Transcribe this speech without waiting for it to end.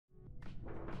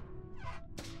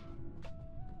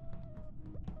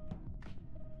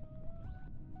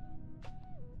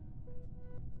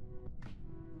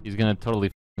He's gonna totally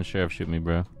f***ing sheriff shoot me,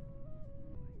 bro.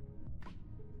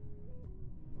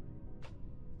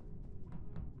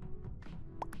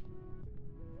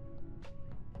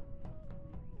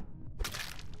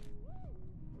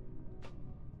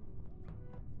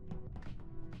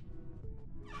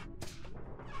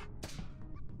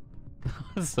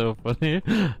 That's so funny.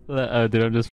 Dude,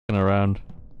 I'm just f***ing around.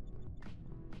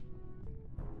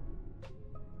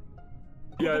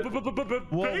 Yeah.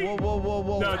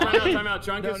 Whoa. No, time out.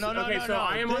 Junk is... No. Okay, so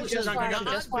I am on... This is Junk, I got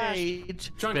not this. Spade.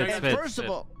 Junk, First of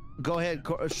all, go ahead,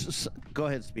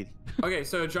 Speedy. Okay,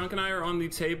 so Junk and I are on the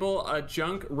table.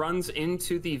 Junk runs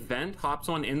into the vent, hops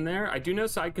on in there. I do know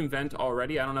Side can vent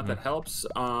already. I don't know if that helps.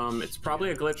 It's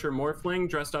probably a glitch or morphling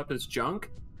dressed up as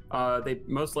Junk. They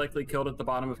most likely killed at the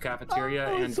bottom of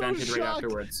cafeteria and vented right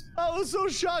afterwards. I was so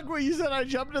shocked when you said I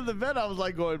jumped in the vent. I was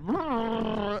like going,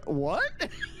 what?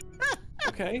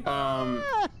 Okay.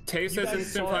 Tay says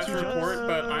instant flash report,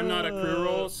 but I'm not a crew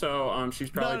role, so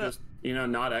she's probably just, you know,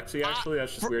 not Exy actually.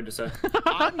 That's just weird to say.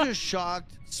 I'm just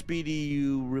shocked, Speedy,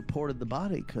 you reported the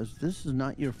body because this is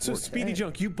not your forte. So Speedy,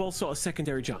 Junk, you both saw a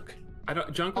secondary Junk. I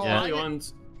don't. Junk was probably on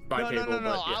spy table. No.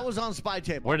 But, yeah. I was on spy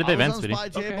table. Where did they vent, Speedy? I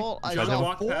was on spy table. I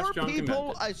saw four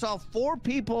people. I saw 4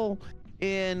 people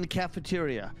in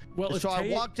cafeteria. Well, so I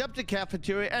walked up to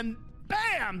cafeteria and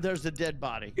bam, there's the dead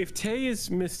body. If Tay is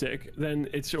Mystic, then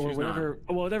it's or whatever.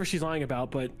 Well, whatever she's lying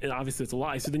about, but obviously it's a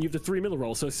lie. So then you have the 3 middle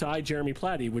roll. So Side, Jeremy,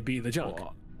 Platty would be the Junk.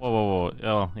 Whoa.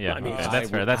 Oh, yeah. I mean, okay. That's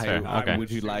fair. That's fair. Okay. Would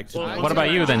you like to? What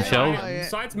about you then, Chill?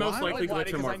 Side's most likely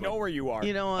glitch or morphling. I know where you are.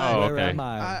 You know what? Oh, okay.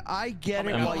 I get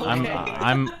it.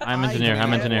 I'm engineer.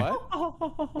 I'm engineer.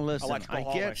 Listen, I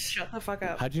get. Shut the fuck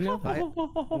up. How'd you know?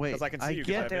 Wait, I can see you.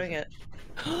 get doing it.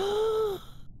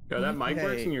 Yo, that mic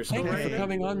works and you're still Thank you for right.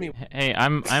 coming on me. Hey,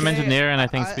 I'm engineer and I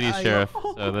think Speedy's sheriff.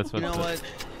 So that's what. You know what?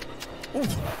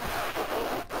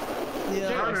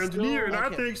 Yeah, I'm engineer and I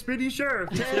think Speedy sheriff.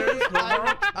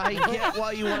 I get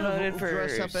why you want to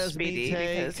dress up as me,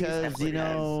 Tay, because you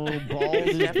know, bald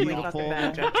is beautiful,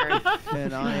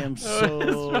 and I am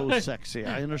so sexy.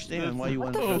 I understand why you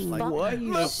want to dress like that. What are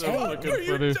you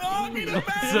talking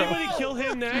about? Anybody kill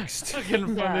him next?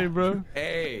 Fucking funny, bro.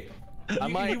 Hey. I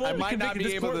might not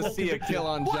be able to see a kill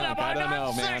on Junk. I don't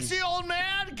know, man. Sexy old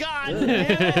man, God.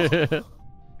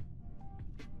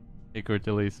 Hey,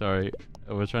 Cortilli, sorry.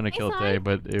 I was trying to kill Tay,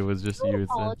 but it was just you.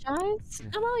 Apologize.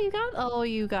 Oh,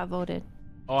 you got voted.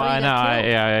 Oh, I know.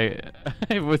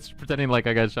 I was pretending like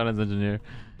I got shot as engineer.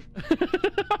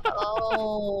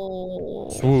 Oh.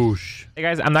 Swoosh. Hey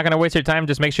guys, I'm not gonna waste your time.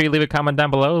 Just make sure you leave a comment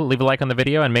down below, leave a like on the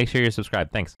video, and make sure you're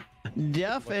subscribed. Thanks.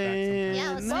 Duffin.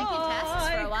 Yeah, I was making tasks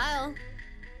for a while.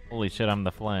 Holy shit, I'm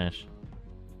the Flash.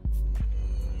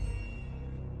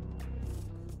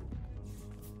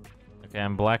 Okay,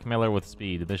 I'm Black Miller with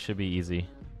speed. This should be easy.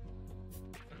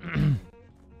 I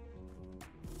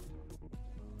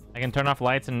can turn off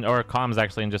lights or comms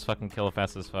actually and just fucking kill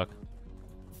fast as fuck.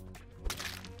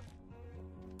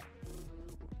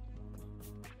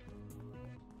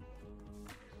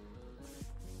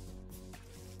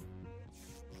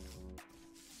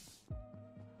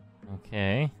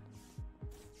 Okay.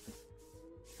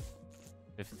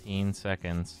 15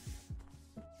 seconds.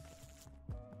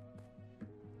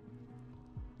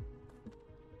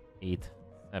 8,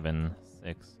 7,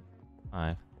 6,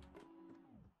 5.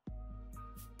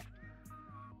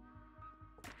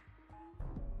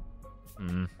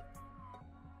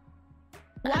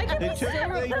 Why did They took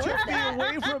me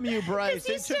away from you, Bryce.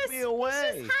 They took me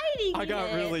away. I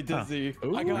got really dizzy.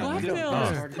 I got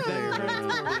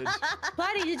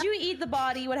Platty, did you eat the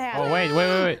body? What happened? Oh,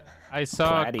 wait. I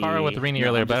saw Kara with Rini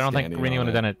earlier, but I don't think Rini would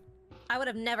have done it. I would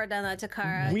have never done that to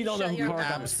Kara. We don't know who Kara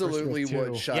absolutely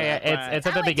would. Shut Yeah, it's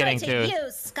at the beginning too.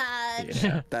 You, Scotch.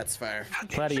 Yeah, that's fair.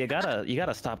 Platty, you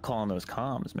gotta stop calling those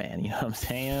comms, man. You know what I'm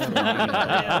saying?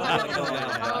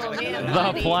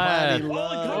 The plan.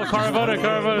 Oh, Kara voted.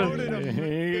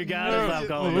 You gotta stop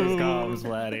calling those comms,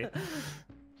 Platty.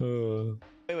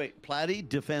 Wait. Platty,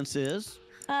 defense is?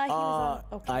 I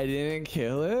didn't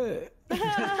kill it. Good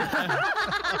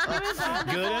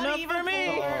enough for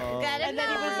me. And then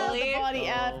he was on the body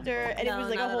after, and it was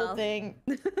like a whole thing.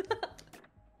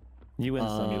 You win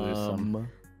some, you lose some.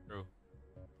 True.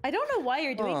 I don't know why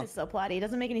you're doing this though, Platty. It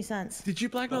doesn't make any sense. Did you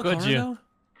blackmail Could Kara, you? though?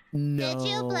 No. Did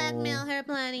you blackmail her,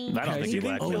 Platty? I don't think you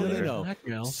blackmailed her.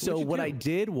 No. So what I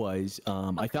did was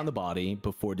I found the body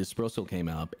before dispersal came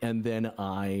up, and then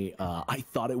I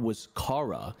thought it was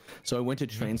Kara. So I went to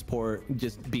transport,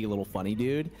 just be a little funny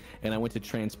dude, and I went to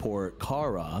transport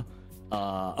Kara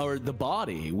or the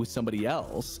body with somebody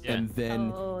else, and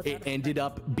then it ended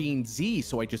up being Z.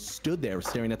 So I just stood there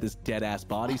staring at this dead ass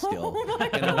body still,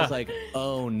 and I was like,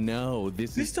 "Oh no,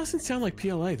 this doesn't sound like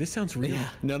PLA. This sounds real." Yeah.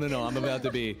 No. I'm about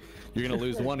to be. You're gonna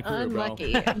lose one crew,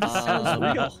 Unlucky. bro. This sounds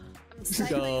real.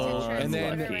 So, and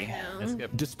then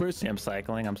dispersing. I'm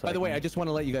cycling. By the way, I just want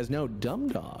to let you guys know, Dumb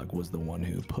Dog was the one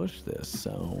who pushed this.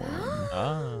 So.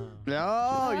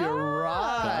 No, you're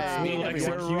right.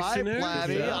 You're right,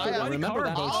 Platy. Yeah. I remember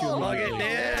that. Oh, look at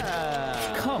that.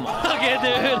 yeah. Come on. Look at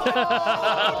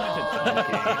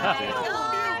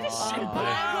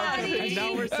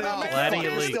Now we're still dead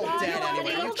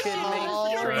anyway. Are you kidding me?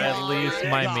 At least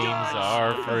my memes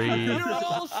are free. You're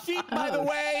all sheep, by the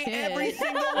way. Every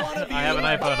single one of you. I have an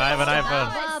iPhone.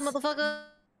 Motherfucker.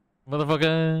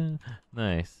 Motherfucker.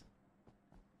 Nice.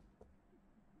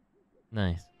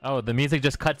 Oh, the music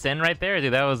just cuts in right there,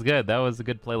 dude. That was good. That was a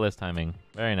good playlist timing.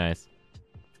 Very nice.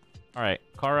 All right,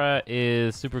 Kara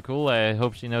is super cool. I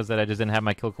hope she knows that I just didn't have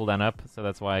my kill cooldown up, so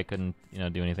that's why I couldn't,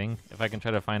 do anything. If I can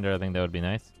try to find her, I think that would be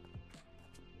nice.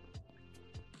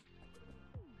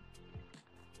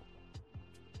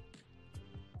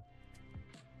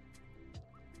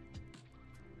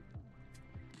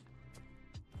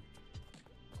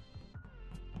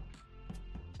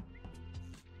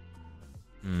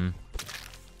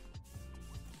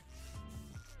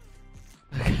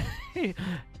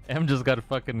 M just got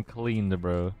fucking cleaned,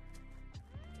 bro.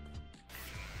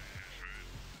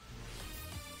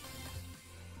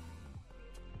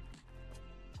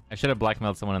 I should have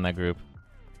blackmailed someone in that group.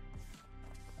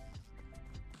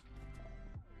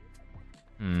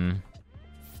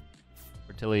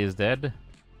 Fertility is dead.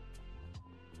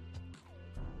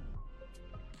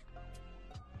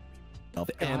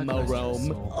 Emma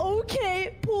Rome.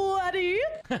 Okay, Platy.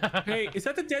 Hey, is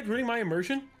that the dead ruining my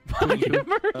immersion? What's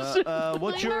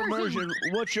your immersion?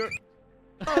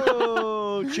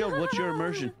 Oh, chill. What's your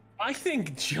immersion? I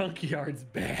think Junkyard's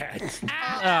bad.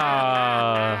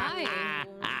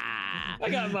 I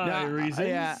got my reasons.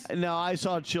 Yeah, no, I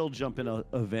saw Chill jump in a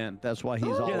vent. That's why he's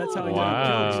all. Yeah, that's how I know.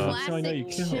 Wow. That's how I know you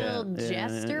Classic killed. Chill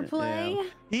jester play.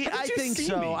 I think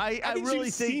so. I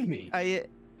really think.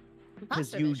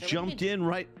 Because you jumped in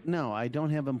right. No, I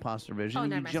don't have imposter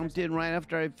vision. You jumped in right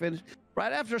after I finished.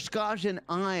 Right after Skosh and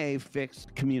I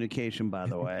fixed communication, by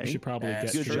the way. You should probably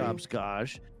get good job,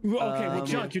 Skosh. Okay, well,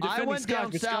 Junk, you're defending I went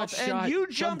down south, and you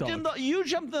jumped in the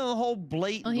hole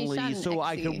blatantly, so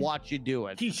I could watch you do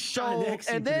it. He shot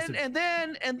and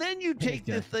then you take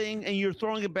the thing and you're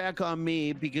throwing it back on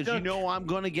me because you know I'm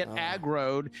going to get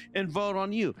aggroed and vote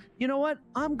on you. You know what?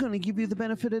 I'm going to give you the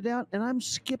benefit of the doubt, and I'm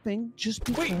skipping just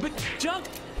because. Wait, but Junk.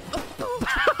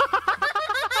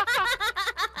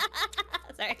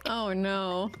 Sorry. Oh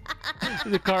no.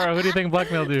 Kara, who do you think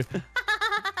blackmailed you?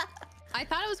 I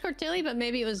thought it was Cortilli, but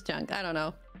maybe it was Junk. I don't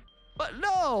know. But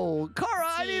no, Kara,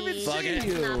 I didn't even see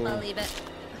you. Not believe it.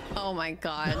 Oh my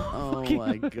god. Oh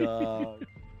my god.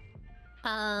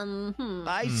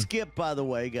 I skipped, by the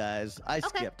way, guys. I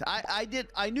skipped.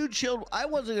 I knew Chill. I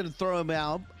wasn't going to throw him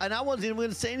out, and I wasn't even going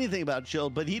to say anything about Chill,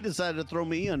 but he decided to throw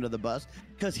me under the bus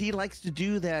because he likes to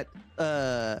do that.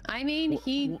 I mean,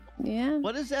 yeah.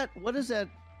 What is that?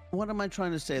 What am I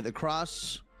trying to say? The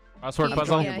crossword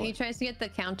puzzle? Yeah, he tries to get the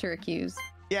counter accused.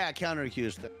 Yeah, counter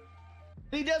accused.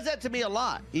 He does that to me a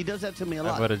lot. I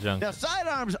voted Junk. Now,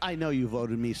 Sidearms, I know you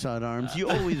voted me, Sidearms. You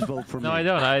always vote for me. No, I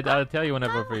don't. I'll tell you when I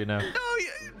vote for you now. No, you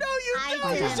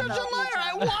don't. You're such a liar.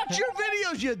 I watch your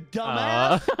videos, you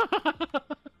dumbass.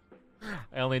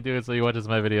 I only do it so you watches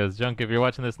my videos. Junk, if you're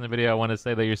watching this in the video, I want to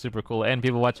say that you're super cool. And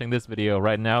people watching this video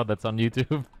right now that's on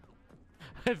YouTube,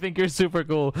 I think you're super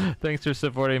cool. Thanks for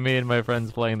supporting me and my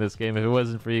friends playing this game. If it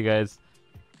wasn't for you guys,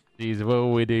 geez, what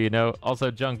would we do,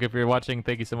 Also, Junk, if you're watching,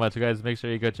 thank you so much, guys. Make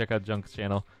sure you go check out Junk's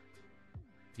channel.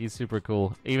 He's super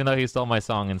cool. Even though he stole my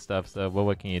song and stuff, so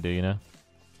what can you do,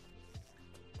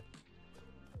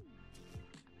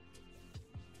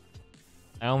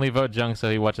 I only vote Junk so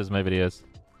he watches my videos.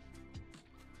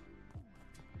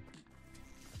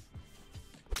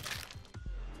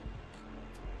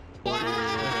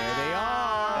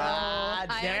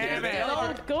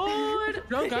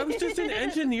 Junk, I was just an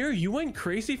engineer. You went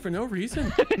crazy for no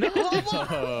reason.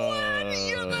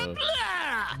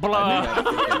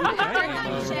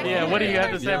 Yeah, what do you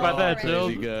have to say about that,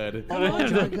 Jill? Good.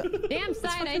 Damn,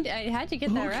 Side, I had to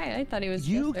get that right. I thought he was.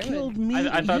 You killed me.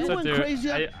 I thought so went too.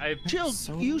 Crazy. Jill,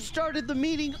 you started the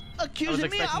meeting accusing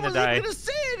me. I wasn't going to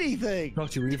say anything.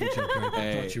 Thought you were evil, Junk.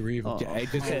 Thought you were evil.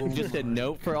 Just a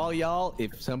note for all y'all.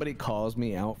 If somebody calls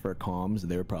me out for comms,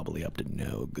 they're probably up to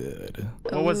no good.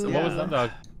 What was Dumb Dog?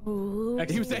 Ooh.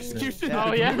 Execution. Execution.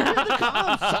 Oh yeah. The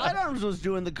comms. Sidearms was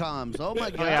doing the comms. Oh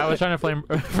my god. Oh yeah, I was trying to frame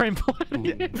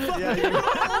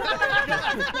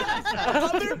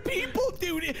Other people,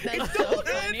 dude. It's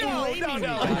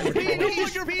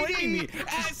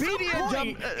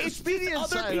Speedy and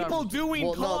other people doing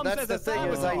Well, no, comms that's as the a thing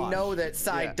is I sabotage. know that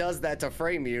Side does that to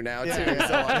frame you now too.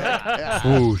 Yeah. So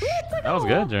I, Whoosh. That was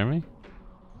good, Jeremy.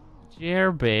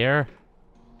 Jer Bear.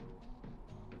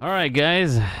 All right,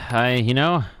 guys. I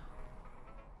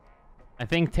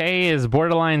think Tay is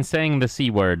borderline saying the C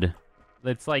word.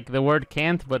 It's like the word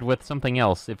can't, but with something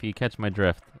else, if you catch my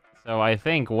drift. So I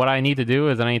think what I need to do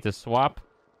is I need to swap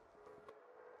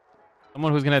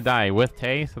someone who's gonna die with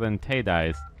Tay, so then Tay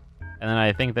dies. And then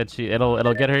I think that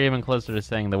it'll get her even closer to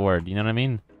saying the word, you know what I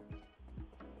mean?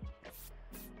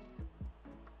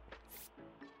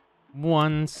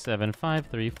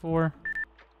 17534.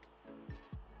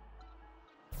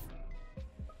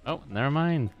 Oh, never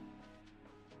mind.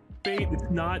 Bait, it's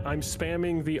not. I'm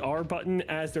spamming the R button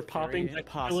as they're popping. Very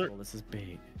impossible. This is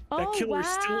bait. That killer is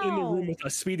still in the room with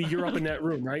us. Speedy, you're up in that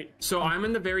room, right? So I'm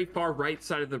in the very far right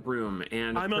side of the room,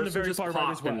 and I'm on the very just far right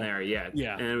as popped in well. there, yeah.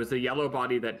 Yeah. And it was the yellow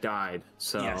body that died.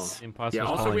 So Yes. Impostors yeah.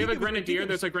 Also, calling. we have a grenadier.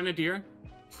 There's a grenadier.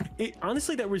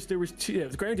 Honestly, there was two. Yeah, it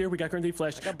was Grenadier. We got Grenadier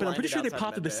Flash, but I'm pretty blinded sure they outside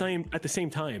popped of at the same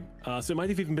time. So it might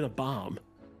have even been a bomb.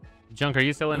 Junk, are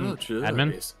you still in Oh,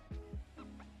 admin? jeez.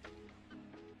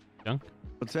 Junk?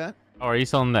 What's that? Oh, are you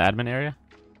still in the admin area?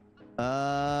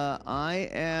 I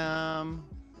am.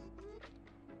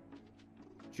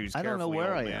 Choose I don't know carefully,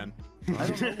 where old I man. am. I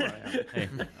don't know where I am. Hey,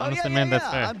 Oh, honestly, yeah, man, yeah,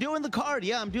 that's fair. I'm doing the card.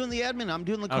 Yeah, I'm doing the admin. I'm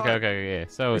doing the card. Okay, yeah.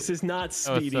 So This is not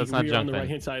Speedy. it's not we are on Junk the then. right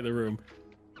hand side of the room.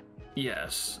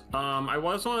 Yes. I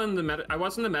was in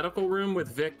the medical room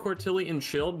with Vic, Cortilli, and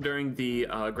Shield during the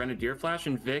Grenadier Flash,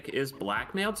 and Vic is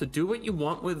blackmailed. So do what you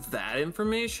want with that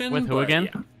information. With who but, again?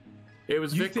 Yeah. It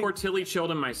was Vic, Cortilli,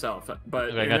 Shield, and myself.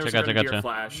 But Okay, and gotcha, there was a Grenadier gotcha.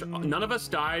 Flash. None of us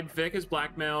died. Vic is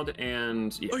blackmailed,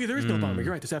 and yeah. Oh yeah, there is no bomber.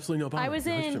 You're right. There's absolutely no bomber. I was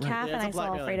in Calf Yeah, and it's I a saw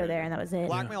blackmailer. Fredo there, and that was it.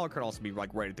 Blackmailer could also be like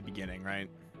right at the beginning, right?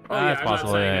 Oh yeah, That's I'm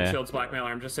possible, not saying yeah, that yeah. Shield's blackmailer.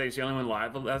 I'm just saying he's the only one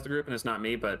live as the group, and it's not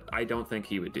me. But I don't think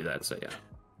he would do that. So yeah.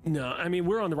 No, I mean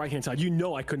we're on the right hand side. You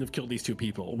know I couldn't have killed these two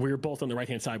people. We were both on the right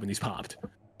hand side when these popped.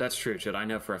 That's true, Chid. I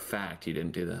know for a fact he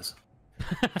didn't do this.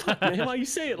 Man, why you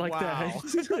say it like Wow.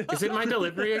 that? Is it my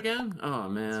delivery again? Oh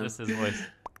man. It's just his voice.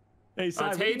 Hey, Sai,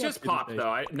 what do Tay you just want to do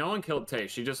popped today? though. No one killed Tay.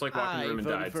 She just like walked in the room and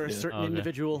died. for a certain okay.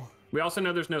 individual. We also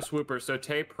know there's no swoopers, so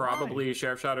Tay probably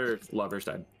sheriff shot or lovers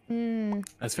died.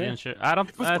 That's fair. I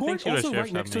don't. Was I Corn think she was also sheriff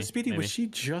right next shot to me, Speedy? maybe. Was she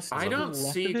just? I don't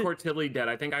left see of it? Cortilli dead.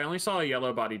 I think I only saw a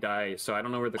yellow body die, so I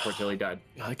don't know where the Cortilli died.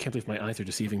 I can't believe my eyes are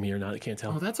deceiving me or not. I can't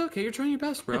tell. Oh, that's okay. You're trying your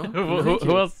best, bro. Who else?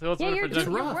 Who else Yeah, voted you're, for you're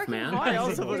Junk? rough, working man. hard. I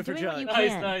also You're voted for doing what Junk. you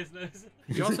can. Nice.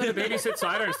 You also had to babysit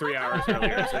Siders 3 hours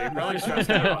earlier, so you probably stressed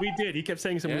out. We did. He kept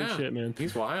saying some weird Yeah. shit, man.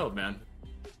 He's wild, man.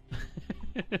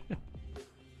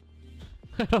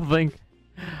 I don't think.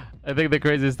 I think the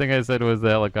craziest thing I said was the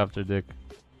helicopter dick.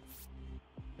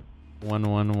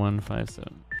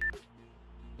 11157.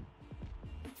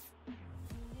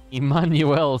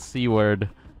 Emmanuel C word.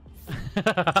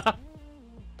 That's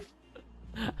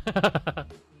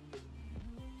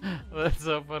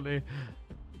so funny.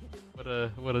 What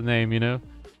a name, you know?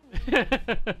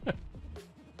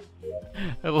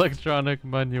 Electronic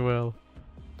Manuel.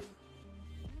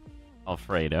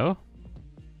 Alfredo.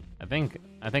 I think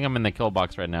I'm in the kill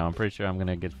box right now. I'm pretty sure I'm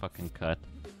gonna get fucking cut.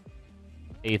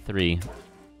 A3.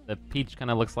 The peach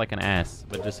kind of looks like an ass,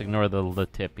 but just ignore the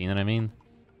tip. You know what I mean?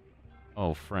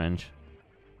 Oh, French.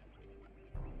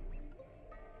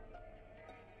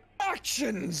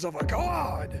 Actions of a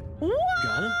god. You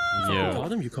got him? Yeah. You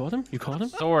caught him? You caught him? You caught him?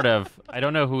 Sort of. I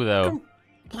don't know who though.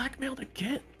 Blackmailed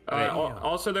again.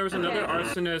 Also, there was another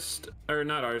arsonist, or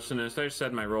not arsonist. I just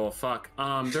said my role. Fuck.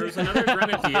 There was another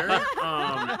grenadier.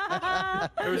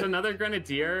 There was another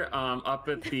grenadier up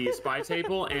at the spy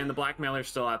table, and the blackmailer's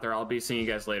still out there. I'll be seeing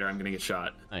you guys later. I'm gonna get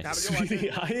shot. Nice. I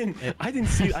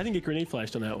didn't get grenade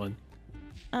flashed on that one.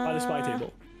 By the spy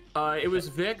table. It was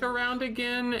Vic around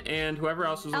again, and whoever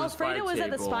else was on the spy Alfredo was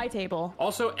table. at the spy table.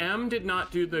 Also, M did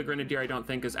not do the grenadier, I don't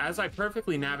think, because as I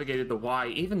perfectly navigated the Y,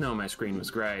 even though my screen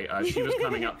was gray, she was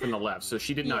coming up from the left, so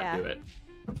she did not do it.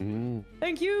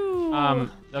 Thank you.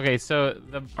 Okay, so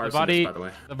the Arsonist, body, by the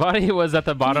way. the body was at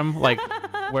the bottom, like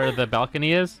where the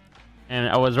balcony is, and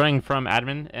I was running from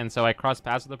admin, and so I crossed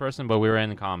paths with the person, but we were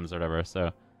in comms or whatever,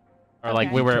 so. Or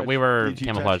like we were Did you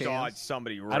touch camouflaged. God,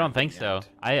 somebody. I don't think so.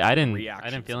 I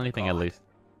didn't feel anything at least.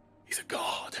 He's a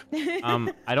god.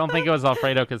 I don't think it was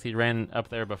Alfredo because he ran up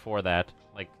there before that.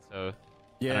 Like so.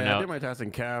 Yeah, I did my task in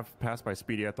CAF, passed by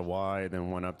Speedy at the Y, then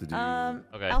went up to do.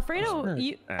 Okay.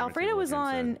 Alfredo was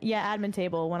on admin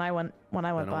table when I went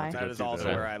by. That is also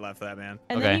where I left that man.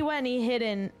 And then he went and he hid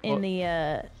in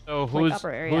the So who's upper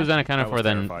area. who's that kind of for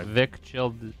then? terrified. Vic,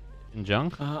 Chilled, and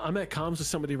Junk? I'm at comms with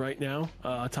somebody right now.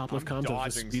 Top left comms.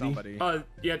 Dodging somebody.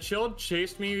 Yeah, Chilled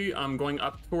chased me going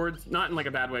up towards, not in like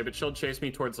a bad way, but Chilled chased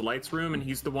me towards the lights room, and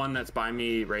he's the one that's by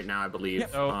me right now, I believe.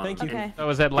 Yep. Thank you. Okay. So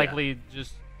is that likely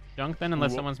just Junk then,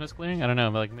 unless someone's misclearing? I don't know.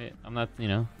 Like, I'm not,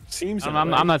 Seems. I'm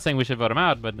not saying we should vote him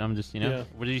out, but I'm just, Did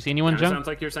you see anyone, Junk? Sounds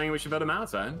like you're saying we should vote him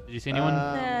outside. Did you see anyone?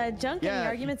 Junk, any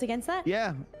arguments against that?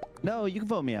 Yeah. No, you can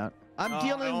vote me out. I'm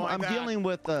dealing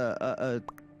with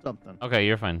something. Okay,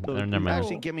 you're fine. So Never mind.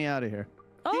 Actually, get me out of here.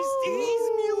 Oh.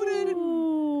 He's muted.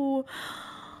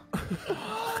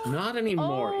 Not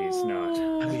anymore. He's not.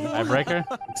 Tiebreaker?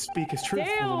 Speak his truth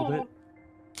a little bit.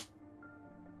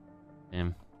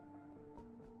 Damn.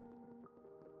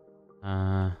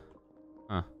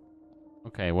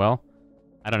 Okay, well,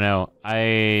 I don't know.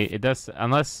 Okay,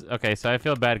 so I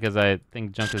feel bad because I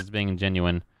think Junk is being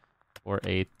genuine.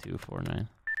 48249.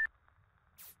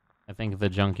 I think the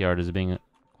junkyard is being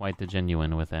quite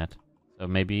genuine with that. So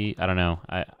maybe, I don't know.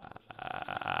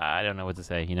 I don't know what to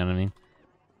say, you know what I mean?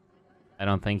 I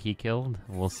don't think he killed.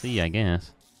 We'll see, I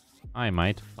guess. I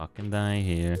might fucking die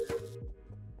here.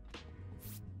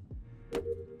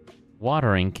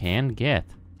 Watering can get.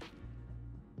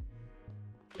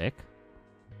 Vic.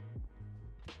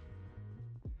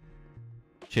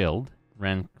 Chilled.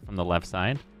 Ran from the left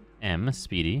side. M.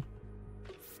 Speedy.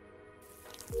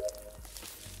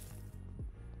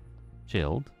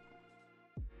 Chilled.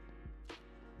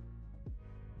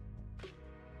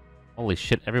 Holy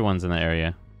shit, everyone's in the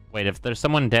area. Wait, if there's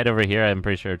someone dead over here, I'm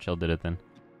pretty sure Chill did it then.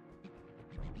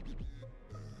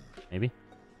 Maybe?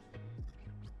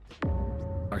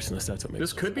 Arsonist, that's what makes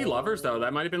This could be lovers, though.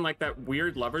 That might have been like that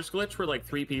weird lovers glitch where like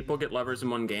 3 people get lovers in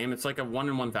one game. It's like a 1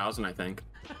 in 1,000, I think.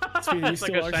 It's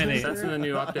like a shiny. That's in the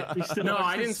new update. No,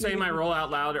 I didn't say my role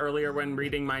out loud earlier when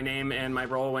reading my name and my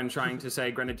role when trying to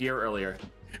say Grenadier earlier.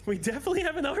 We definitely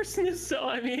have an arsonist, so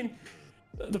I mean,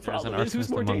 the problem is who's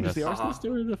more dangerous, the arsonist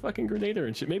or the fucking grenader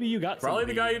and shit. Maybe you got probably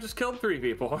the guy who just killed 3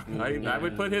 people. I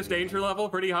would put his danger level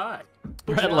pretty high.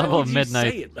 Red level of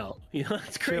midnight. Say it, though? You know,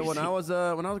 it's crazy. Yeah, when I was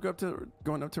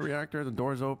going up to reactor, the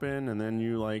doors open, and then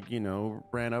you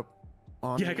ran up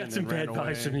on. Yeah, I got some bad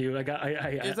vibes from you. Is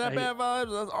that bad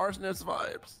vibes? That's arsonist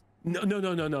vibes. No.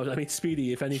 I mean,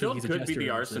 Speedy, if anything, Chill he's a could be gesture the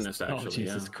arsonist, actually. Oh,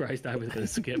 Jesus Christ, I was going to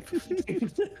skip.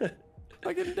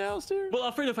 I get doused here. Well,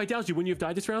 Alfredo, if I doused you, wouldn't you have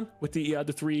died this round with the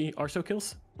 3 arso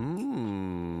kills?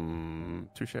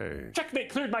 Touche. Checkmate,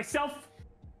 cleared myself.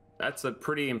 That's a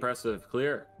pretty impressive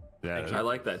clear. Yeah, I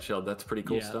like that, Chilled. That's pretty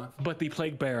cool stuff. But the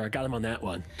Plague Bearer, I got him on that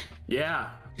one. Yeah.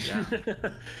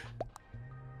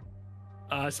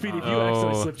 Speedy, if you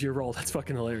accidentally slipped your roll, that's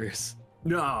fucking hilarious.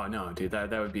 No, dude, that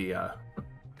would be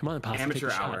come on, Pops, amateur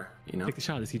take the hour. Shot. Take the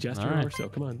shot. Is he gesture or so?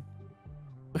 Come on.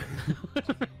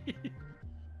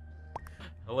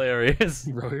 Hilarious.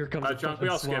 Bro, here comes John, we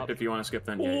all skip if you want to skip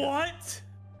then. What?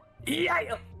 Yeah.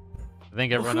 I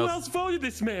think everyone who else voted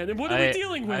this man, and what are we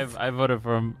dealing with? I voted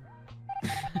for him.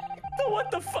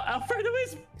 What the fuck? Alfredo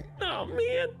is. Oh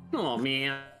man. Oh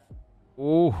man.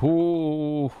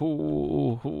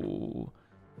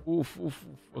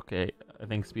 Okay, I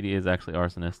think Speedy is actually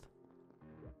arsonist.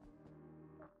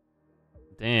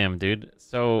 Damn, dude.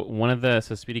 So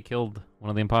Speedy killed one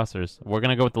of the imposters. We're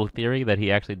gonna go with the theory that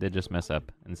he actually did just mess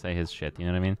up and say his shit. You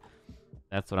know what I mean?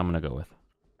 That's what I'm gonna go with.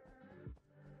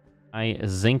 I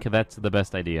think that's the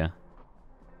best idea.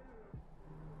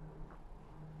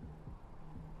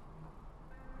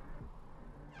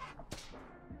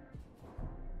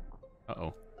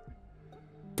 Uh-oh.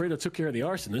 Fredo took care of the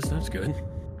arsonist. That's good.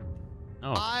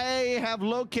 Oh. I have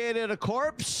located a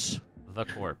corpse. The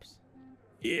corpse.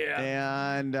 Yeah.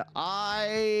 And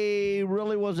I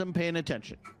really wasn't paying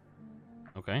attention.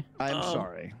 Okay. I'm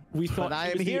sorry. But I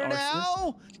am here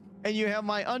now, and you have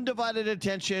my undivided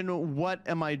attention. What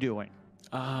am I doing?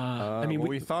 I mean,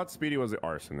 we thought Speedy was the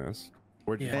arsonist.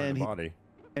 Where'd you find the body?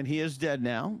 And he is dead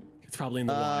now. It's probably in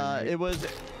the Y. Right?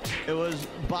 It was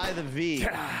by the V.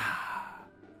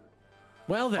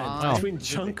 Well then, between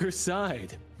Chunker's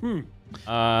side.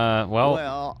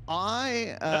 Well,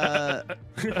 I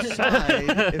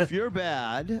side. If you're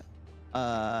bad,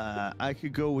 I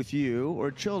could go with you.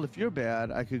 Or Chilled, if you're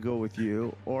bad, I could go with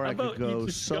you. Or I could go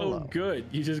solo. Go good.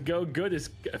 You just go good as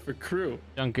for crew.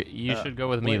 Junk, you should go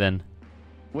with me then.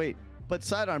 Wait, but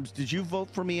Sidearms, did you vote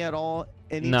for me at all?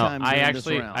 Anytime I during this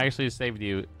round? actually saved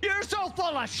you. You're so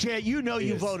full of shit. You know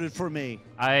you voted for me.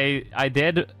 I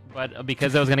did, but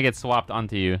because I was gonna get swapped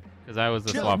onto you, Because I was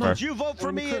the Jill, swapper. would you vote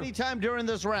for me anytime during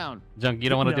this round? Junk, you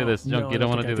don't want to do this. Junk, you don't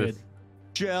want to do this.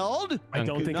 Jelled? I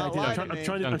don't think I did.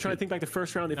 I'm trying to think back the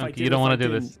first round. If I did, you don't want to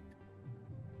do this.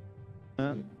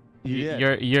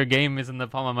 Your game is in the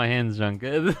palm of my hands, Junk.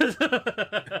 What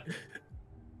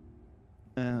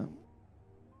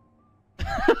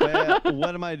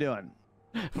am I doing?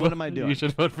 What am I doing? You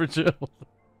should vote for Chilled.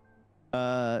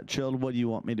 Chilled, what do you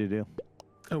want me to do?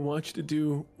 I want you to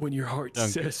do when your heart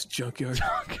says, Junkyard.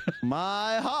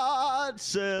 My heart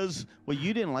says. Well,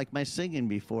 you didn't like my singing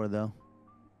before, though.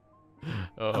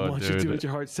 Oh, I want you to do what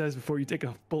your heart says before you take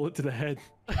a bullet to the head.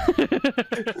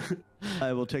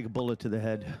 I will take a bullet to the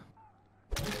head.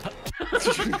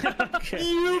 Okay.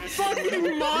 You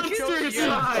fucking monster! You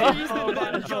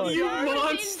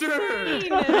monster!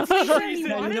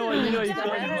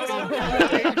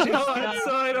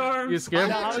 You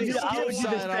scared? I would do the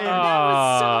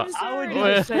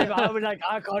same. I would like,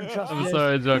 I can't trust I'm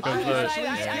sorry, Junk. I'm sorry.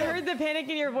 I heard the panic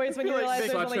in your voice when you realized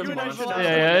it was like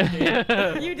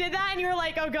Yeah. You did that and you were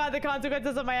like, oh god, the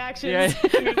consequences of my actions. Yeah.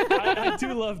 I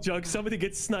do love Junk. Somebody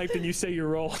gets sniped and you say your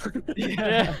role.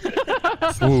 Yeah.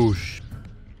 Swoosh.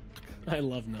 I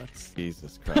love nuts.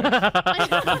 Jesus Christ. Wait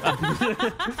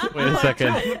a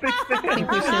second. That's good.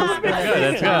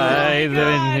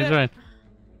 He's right.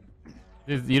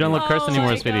 You don't look cursed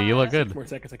anymore, Speedy. You look good. More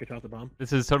seconds I could drop the bomb.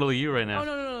 This is totally you right now. Oh,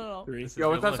 no. 3. Yo,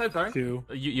 what's that side? Sorry. 2.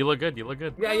 You look good. You look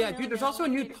good. Yeah, dude. There's also a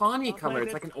new tawny color.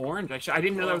 It's like an orange. I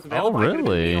didn't know that was available. Oh,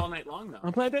 really? All night long, though.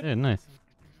 I'm playing it. Yeah, nice.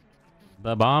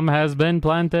 The bomb has been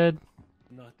planted.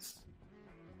 Nuts.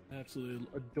 Absolutely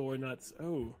adore nuts.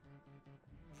 Oh.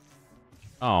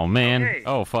 Oh man. Okay.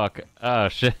 Oh fuck. Oh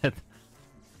shit.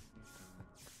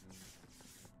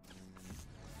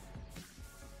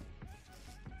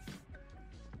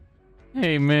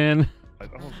 Hey man. Oh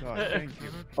god, thank you.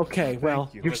 Okay, well,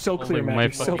 you're so clear, man.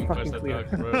 You're so fucking clear.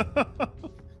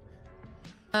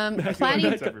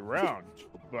 Platy. Every round,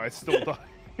 but I still die.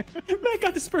 Man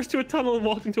got dispersed to a tunnel and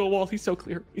walked into a wall. He's so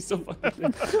clear. He's so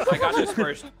fucking clear. I got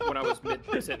dispersed when I was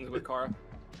mid-sentence with Kara.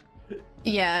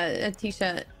 Yeah,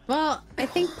 Tisha. Well, I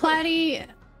think Platy.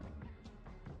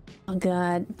 Oh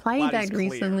god, Platy died clear.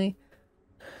 recently.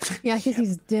 Yeah, because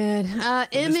he's dead.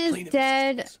 M is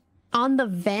dead on the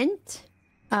vent.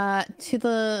 To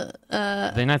the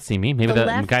Did they not see me? Maybe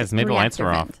the guys. Maybe the lights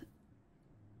are off.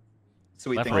 So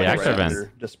we Left think reactor right vent.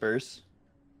 after disperse.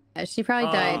 She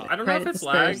probably died. I don't know right if at it's the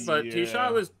lag, start. but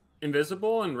Tisha was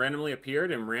invisible and randomly appeared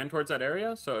and ran towards that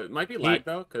area, so it might be lag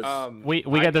though. Because We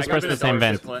got dispersed to the same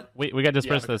vent. We got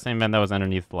dispersed to the same vent that was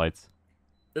underneath the lights.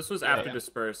 This was after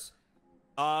disperse.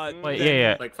 Wait,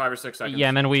 yeah. Like 5 or 6 seconds. Yeah,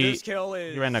 and then we This kill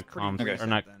is ran to pretty comms or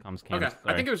not comms cams. Okay,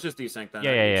 I think it was just desync then.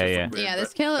 Yeah. Yeah,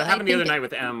 this kill. That happened the other night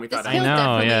with M. We thought this kill I know,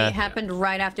 definitely yeah. happened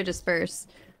right after disperse.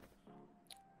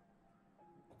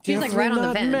 She's like right on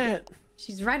the vent.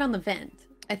 She's right on the vent.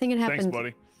 I think it Thanks, happened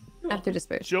buddy. after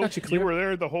disperse. Jill, you were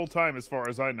there the whole time, as far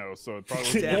as I know, so it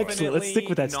probably. Excellent. Let's stick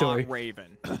with that story. Not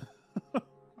Raven.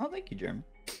 Oh, thank you, Jeremy.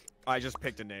 I just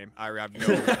picked a name. I have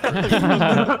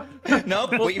no.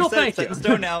 Nope, what you said is set in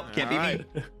stone now. Can't be me.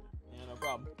 Yeah, no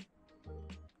problem.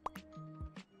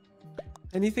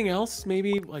 Anything else?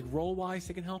 Maybe like roll wise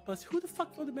that can help us? Who the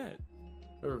fuck voted Matt?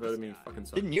 Whoever voted me fucking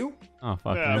sucked. Didn't you? Oh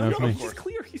fuck. Yeah, No, that's me. He's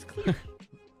clear. He's clear.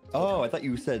 Oh, I thought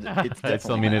you said it's I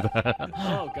still definitely mean it. Matt.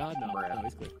 Oh god, no. No,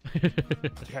 he's clear.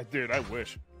 Yeah, dude, I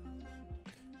wish.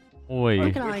 Oi.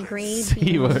 Look at all my grades.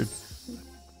 C word.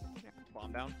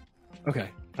 Bomb down. Okay.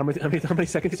 How many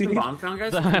seconds do you need? Bomb found,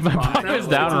 guys? My bomb is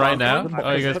down right now.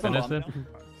 Oh, you guys finished it?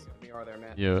 We are there,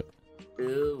 man. Yo.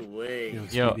 Ew,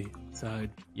 wait. Yo.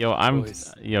 Side. Yo, I'm.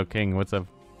 Boys. Yo, King, what's up?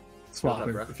 Swap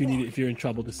it. If you need it, if you're in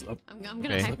trouble, just up. I'm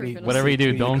gonna Okay. hyper finish. Whatever you do,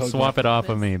 We need a don't code swap word. it off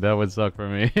of me. That would suck for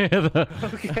me. Okay.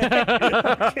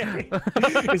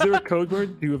 Is there a code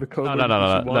word? Do you have a code No, word? no, that no,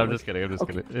 you no. want? I'm just kidding. I'm just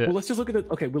Okay. kidding. Yeah. Well, let's just look at the.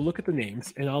 Okay, we'll look at the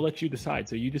names, and I'll let you decide.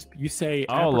 So you say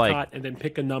Oh, apricot, like- and then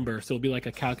pick a number. So it'll be like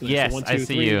a calculator. Yes, so 1, 2, I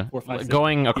see 3, you. 4, 5, 6.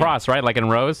 Going across, right? Like in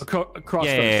rows? Across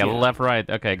Yeah, those, left, right.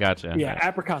 Okay, gotcha. Yeah,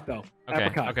 apricot though. Okay,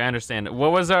 Apricot. okay, I understand.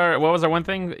 What was our one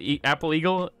thing? Apple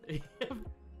Eagle?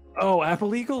 Oh,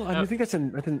 Apple Eagle. I think that's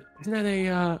an. Isn't that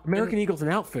a American Eagle's an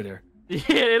outfitter? Yeah,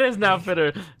 it is an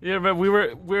outfitter. Yeah, but we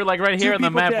were like right here on the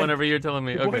people map dead. whenever you're telling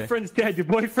me. Your Okay. boyfriend's dead. Your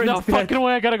boyfriend's No dead. fucking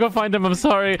way! I gotta go find him. I'm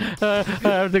sorry. I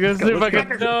have to go see if I can.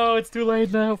 No, it's too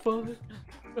late now. Fuck.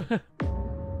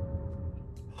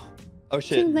 Oh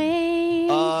shit. Too late.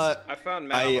 I found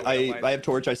Matt. I have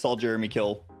torch. I saw Jeremy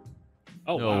kill.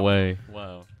 Oh No wow. way.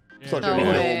 Wow. I saw Jeremy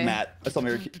No kill way. Matt. I saw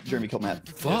Jeremy kill Matt.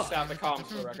 Just have the comms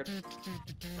for the record.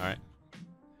 All right.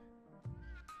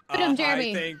 Look at him,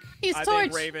 Jeremy. I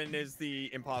think Raven is the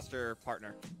imposter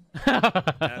partner. And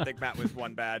I think Matt was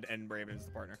one bad and Raven is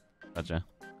the partner. Gotcha.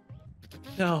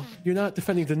 No, you're not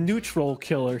defending the neutral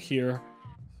killer here.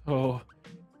 Oh,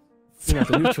 you're not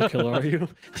the neutral killer, are you?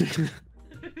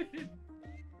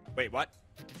 Wait, what?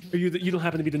 Are you? You don't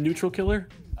happen to be the neutral killer?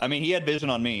 I mean, he had vision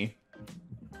on me.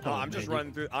 Oh, I'm just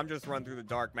running through the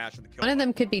dark, mashing the kill. One of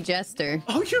them could be Jester.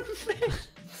 Oh, you.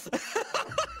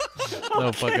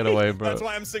 No fucking away, bro. That's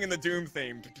why I'm singing the Doom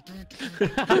theme.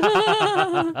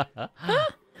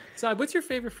 Side, what's your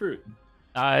favorite fruit?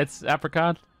 It's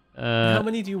apricot. How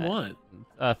many do you want?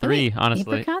 3,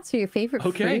 honestly. Apricots are your favorite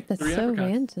fruit? That's so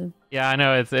random. Yeah, I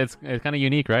know. It's kind of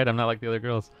unique, right? I'm not like the other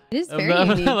girls. It is very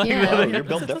unique. Yeah. You're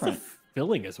built different.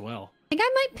 Filling as well. I think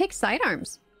I might pick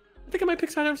sidearms. I think I might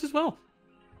pick sidearms as well.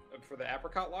 For the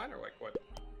apricot line, or like what?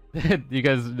 You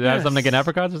guys have something against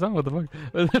apricots or something? What the fuck?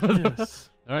 Yes.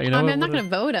 All right, you know I mean, what? I'm not gonna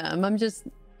vote him. I'm just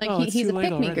like he's a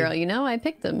pick me girl, you know. I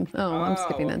picked him. Oh, I'm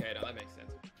skipping then. Okay, no, that makes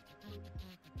sense.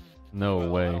 No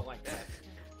way. I don't like that.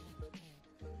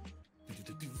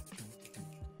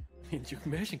 You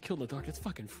can imagine kill in the dark. It's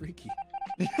fucking freaky.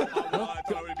 I thought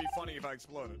it would be funny if I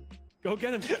exploded. Go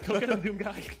get him. Go get him, Doom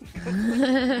guy.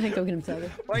 Go get him,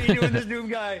 Saga. Why are you doing this, Doom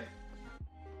guy?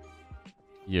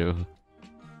 You.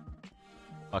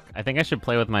 Fuck. I think I should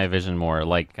play with my vision more.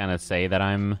 Like, kind of say that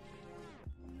I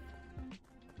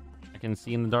can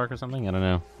see in the dark or something. I don't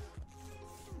know.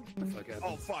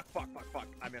 Oh fuck!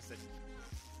 I missed it.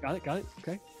 Got it.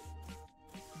 Okay.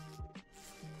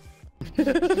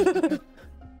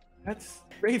 That's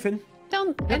Raven.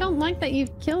 I don't like that you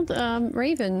killed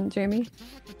Raven, Jeremy.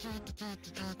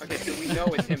 Okay, so we know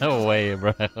it's him. No way,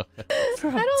 bro. I don't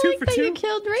like that you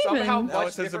killed Raven. Somehow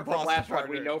much different from last one.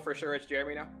 We know for sure it's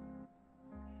Jeremy now.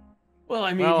 Well,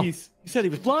 I mean, he said he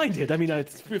was blinded. I mean, it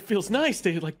feels nice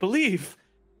to like believe.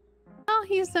 Oh,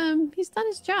 he's done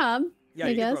his job. Yeah,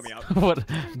 I guess. Throw me out. What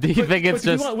do you think it's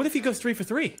just? What if he goes 3 for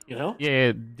 3? You know?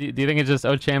 Yeah. Do you think it's just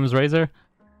Ocham's razor?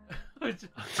 What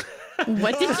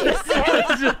did you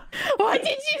say? What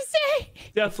did you say?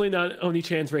 Definitely not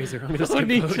Oni-chan's razor. I'm gonna skip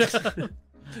votes.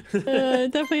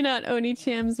 Definitely not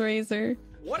Oni-chan's razor.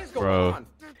 What is going on?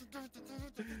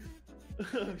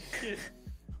 Oh shit.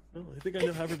 Well, I think I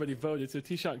know how everybody voted. So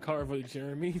T-Shot and Car voted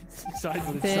Jeremy. Side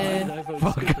voted Side, and I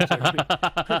voted Jeremy.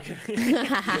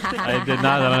 I did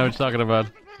not. I don't know what you're talking about.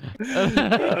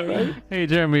 Right. Hey,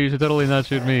 Jeremy, you should totally not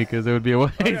shoot me because it would be a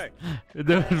waste. Okay. It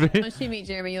would be... Don't shoot me,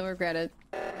 Jeremy. You'll regret it.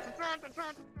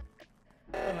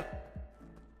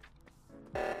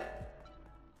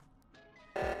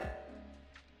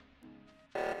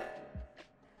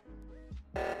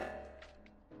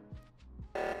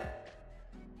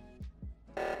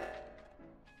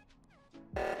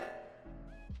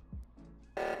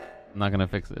 I'm not gonna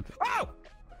fix it. Oh!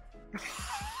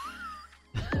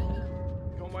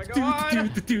 Oh my god!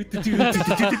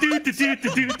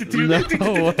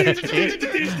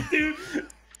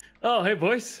 Oh, hey,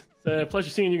 boys. It's a pleasure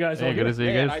seeing you guys. Hey, good to see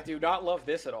you Man, guys. I do not love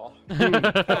this at all.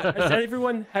 Has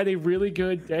everyone had a really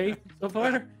good day so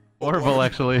far? Horrible,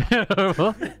 actually.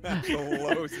 Horrible. That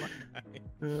blows my mind.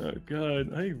 Oh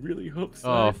god, I really hope so.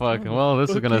 Oh fuck. Well, this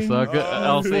is gonna suck.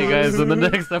 I'll see you guys in the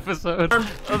next episode.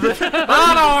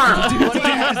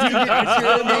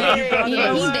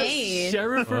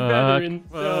 Sheriff or veteran.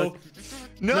 So...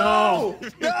 No!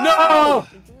 No!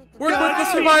 We're the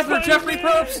survivor, Jeffrey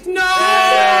Probst. No!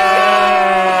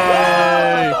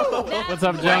 What's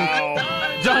up, Junk?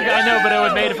 Junk, I know, but it would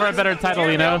have made it for a better title,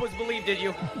 you know? I always believed in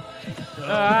you.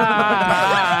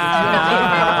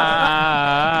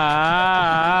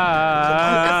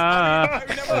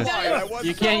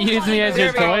 You can't use me as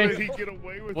your toy?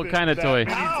 What kind of toy?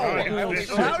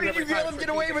 How did you let him get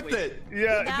away with it?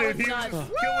 Yeah, dude, he was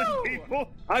killing people.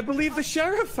 I believe the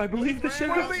sheriff. I believe the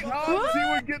sheriff. What are the odds he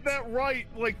would get that right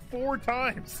like 4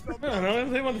 times? I don't know.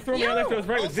 They want to throw me out after I was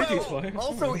right with Vigi's fire.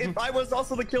 Also, if I was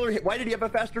also the killer, why did he have a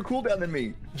faster cooldown than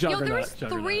me? Yo, there was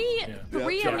three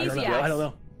amnesiacs. I don't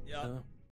know.